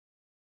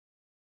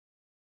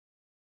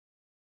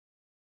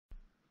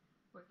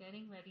We're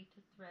getting ready to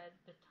thread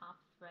the top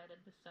thread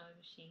of the sewing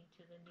machine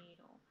to the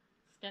needle.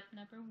 Step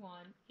number 1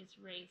 is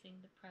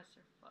raising the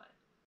presser foot.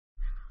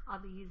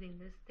 I'll be using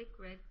this thick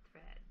red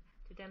thread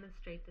to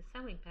demonstrate the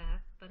sewing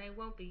path, but I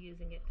won't be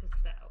using it to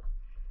sew.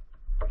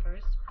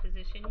 First,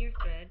 position your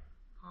thread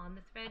on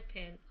the thread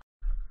pin.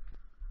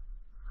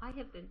 I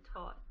have been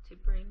taught to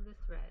bring the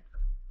thread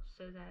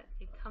so that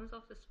it comes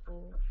off the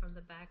spool from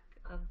the back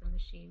of the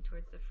machine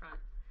towards the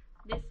front.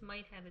 This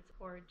might have its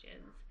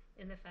origins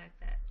in the fact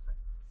that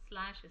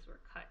slashes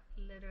were cut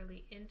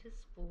literally into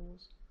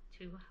spools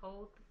to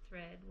hold the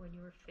thread when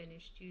you were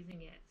finished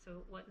using it so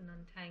it wouldn't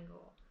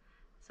untangle.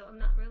 So I'm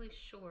not really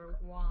sure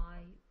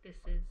why this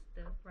is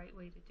the right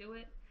way to do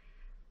it,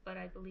 but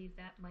I believe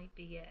that might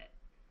be it.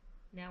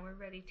 Now we're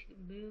ready to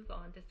move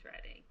on to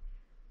threading.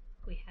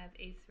 We have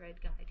a thread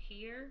guide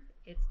here.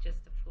 It's just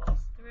a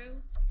floss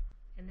through.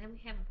 And then we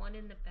have one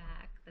in the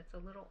back that's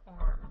a little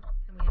arm,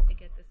 and we have to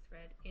get the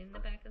thread in the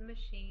back of the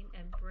machine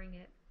and bring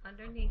it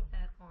underneath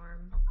that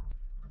arm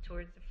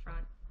towards the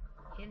front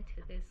into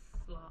this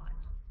slot.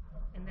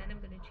 And then I'm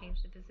going to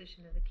change the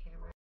position of the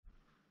camera.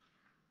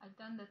 I've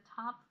done the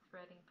top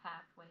threading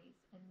pathways,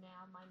 and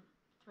now my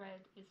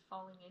thread is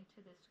falling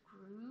into this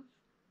groove.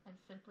 I'm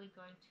simply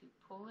going to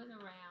pull it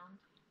around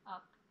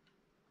up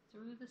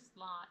through the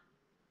slot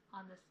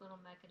on this little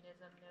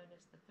mechanism known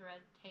as the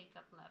thread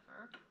take-up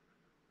lever,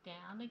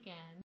 down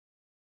again,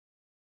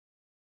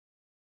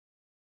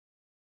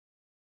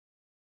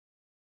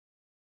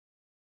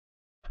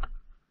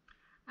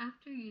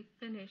 after you've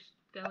finished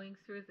going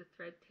through the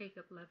thread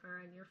take-up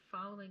lever and you're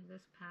following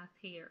this path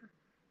here,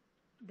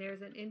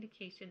 there's an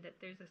indication that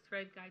there's a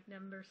thread guide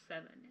number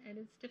 7, and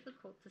it's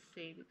difficult to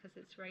see because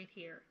it's right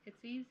here.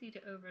 It's easy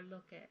to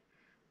overlook it,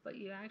 but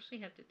you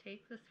actually have to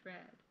take the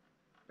thread,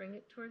 bring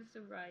it towards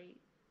the right,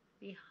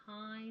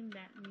 behind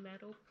that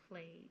metal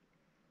plate,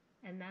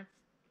 and that's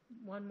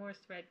one more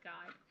thread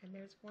guide, and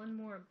there's one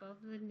more above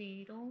the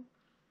needle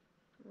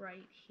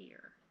right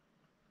here.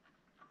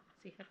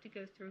 So you have to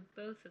go through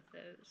both of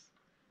those.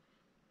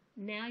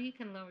 Now you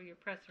can lower your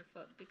presser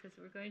foot because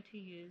we're going to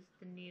use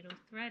the needle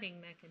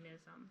threading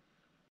mechanism.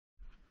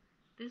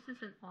 This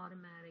is an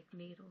automatic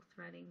needle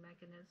threading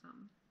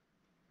mechanism.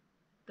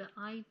 The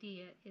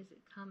idea is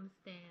it comes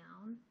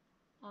down,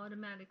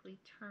 automatically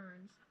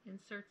turns,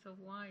 inserts a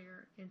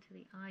wire into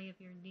the eye of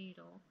your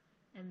needle,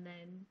 and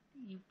then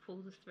you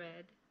pull the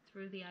thread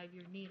through the eye of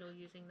your needle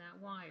using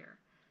that wire.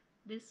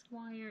 This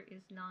wire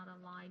is not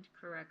aligned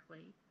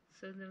correctly,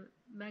 so the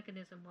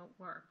mechanism won't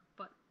work.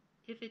 But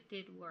if it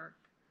did work,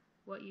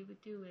 what you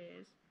would do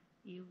is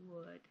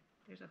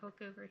there's a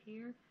hook over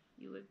here,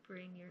 you would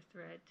bring your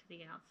thread to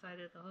the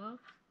outside of the hook,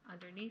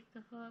 underneath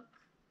the hook.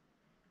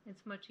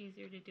 It's much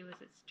easier to do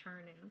as it's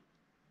turning.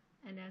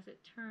 And as it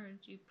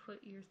turns, you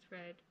put your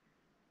thread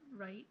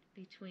right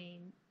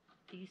between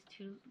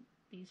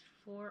these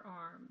 4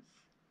 arms.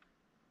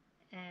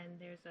 And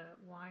there's a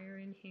wire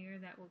in here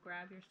that will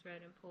grab your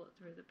thread and pull it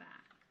through the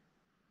back.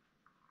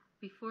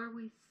 Before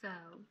we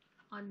sew,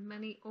 on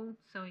many old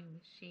sewing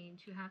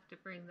machines, you have to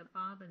bring the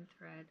bobbin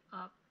thread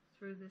up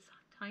through this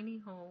tiny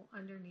hole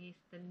underneath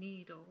the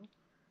needle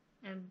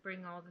and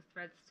bring all the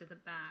threads to the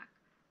back.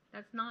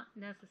 That's not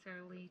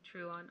necessarily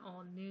true on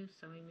all new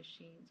sewing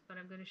machines, but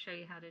I'm going to show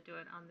you how to do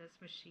it on this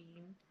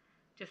machine,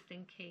 just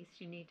in case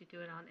you need to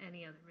do it on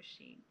any other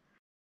machine.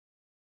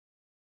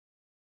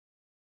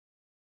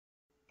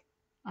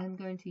 I'm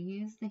going to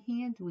use the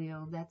hand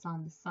wheel that's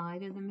on the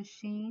side of the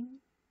machine.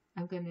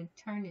 I'm going to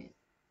turn it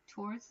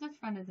towards the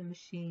front of the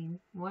machine,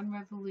 1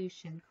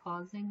 revolution,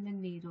 causing the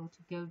needle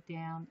to go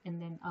down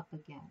and then up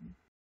again.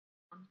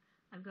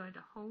 I'm going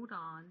to hold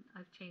on.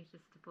 I've changed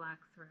this to black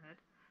thread.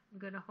 I'm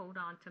going to hold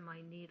on to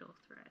my needle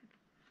thread.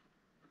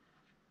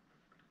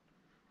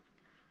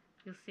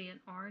 You'll see an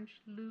orange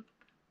loop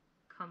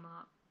come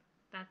up.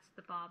 That's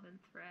the bobbin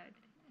thread,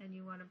 and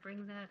you want to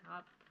bring that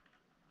up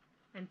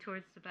and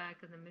towards the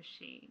back of the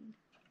machine.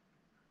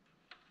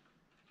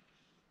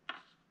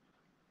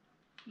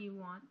 You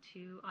want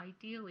to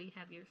ideally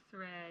have your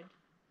thread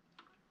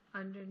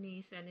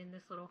underneath and in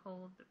this little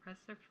hole of the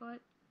presser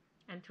foot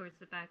and towards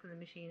the back of the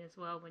machine as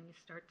well when you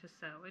start to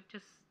sew. It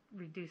just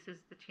reduces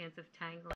the chance of tangling.